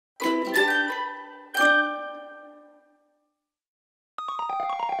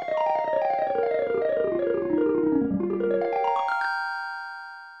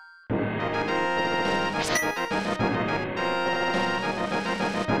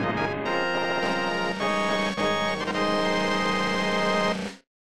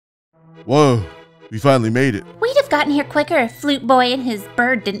Whoa, we finally made it. We'd have gotten here quicker if Flute Boy and his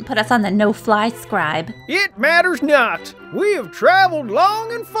bird didn't put us on the no-fly scribe. It matters not. We have traveled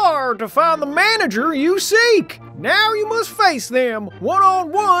long and far to find the manager you seek. Now you must face them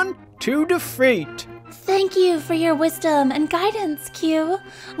one-on-one to defeat. Thank you for your wisdom and guidance, Q.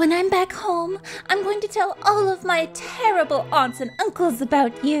 When I'm back home, I'm going to tell all of my terrible aunts and uncles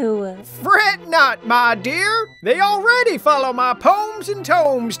about you. Fret not, my dear. They already follow my poems and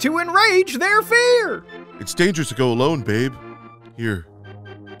tomes to enrage their fear. It's dangerous to go alone, babe. Here,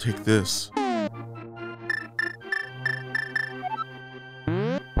 take this.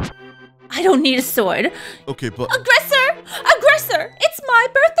 I don't need a sword. Okay, but... Aggressor! Aggressor! It's my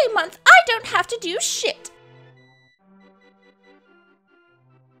birthday month. I don't have to do shit.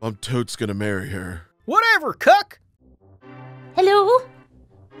 I'm totes gonna marry her. Whatever, cuck. Hello?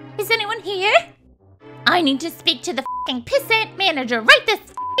 Is anyone here? I need to speak to the f***ing pissant manager right this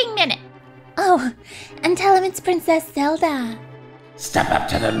f***ing minute. Oh, and tell him it's Princess Zelda. Step up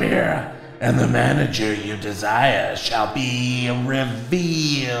to the mirror, and the manager you desire shall be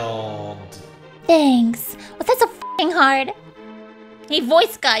revealed. Thanks. Was that so f***ing hard? Hey,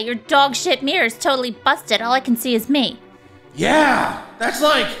 voice guy, your dog shit mirror's totally busted. All I can see is me. Yeah, that's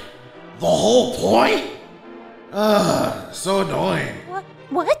like the whole point? So annoying.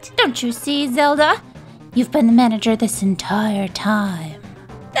 What? Don't you see, Zelda? You've been the manager this entire time.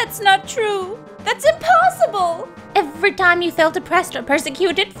 That's not true. That's impossible. Every time you felt oppressed or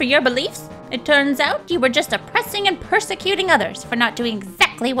persecuted for your beliefs, it turns out you were just oppressing and persecuting others for not doing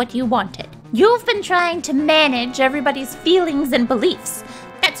exactly what you wanted. You've been trying to manage everybody's feelings and beliefs.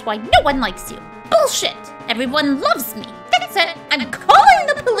 That's why no one likes you. Bullshit! Everyone loves me. That's it. I'm calling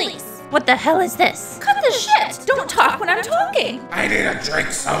the police. What the hell is this? Cut the shit! Don't talk when I'm talking. I need a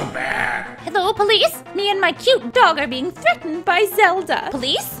drink so bad. Hello, police? Me and my cute dog are being threatened by Zelda.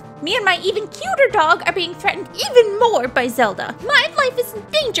 Police? Me and my even cuter dog are being threatened even more by Zelda. My life is in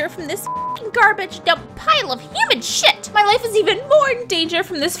danger from this f***ing garbage dump pile of human shit. My life is even more in danger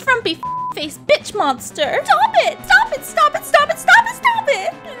from this frumpy face bitch monster. Stop it! Stop it! Stop it! Stop it! Stop it! Stop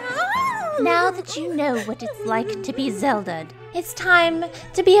it! Now that you know what it's like to be Zelda'd, it's time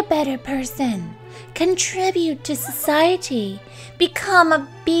to be a better person. Contribute to society. Become a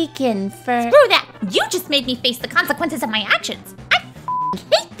beacon for— Screw that! You just made me face the consequences of my actions. I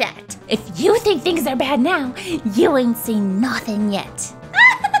hate that. If you think things are bad now, you ain't seen nothing yet.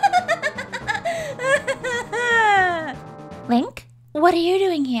 Link, what are you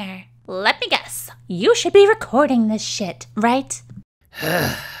doing here? Let me guess. You should be recording this shit, right?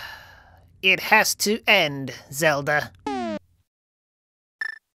 It has to end, Zelda.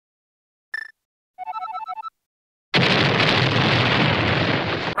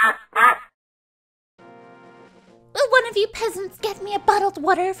 Will one of you peasants get me a bottled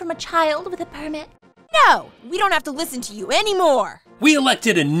water from a child with a permit? No, we don't have to listen to you anymore. We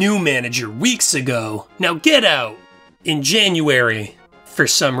elected a new manager weeks ago. Now get out. In January, for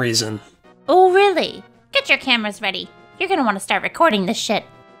some reason. Oh, really? Get your cameras ready. You're gonna want to start recording this shit.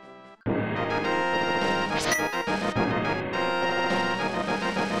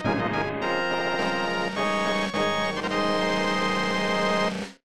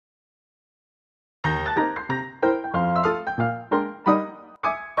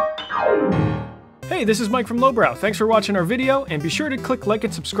 Hey, this is Mike from Lowbrow. Thanks for watching our video, and be sure to click like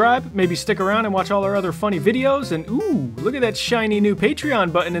and subscribe. Maybe stick around and watch all our other funny videos, and ooh, look at that shiny new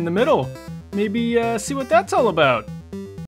Patreon button in the middle. Maybe see what that's all about.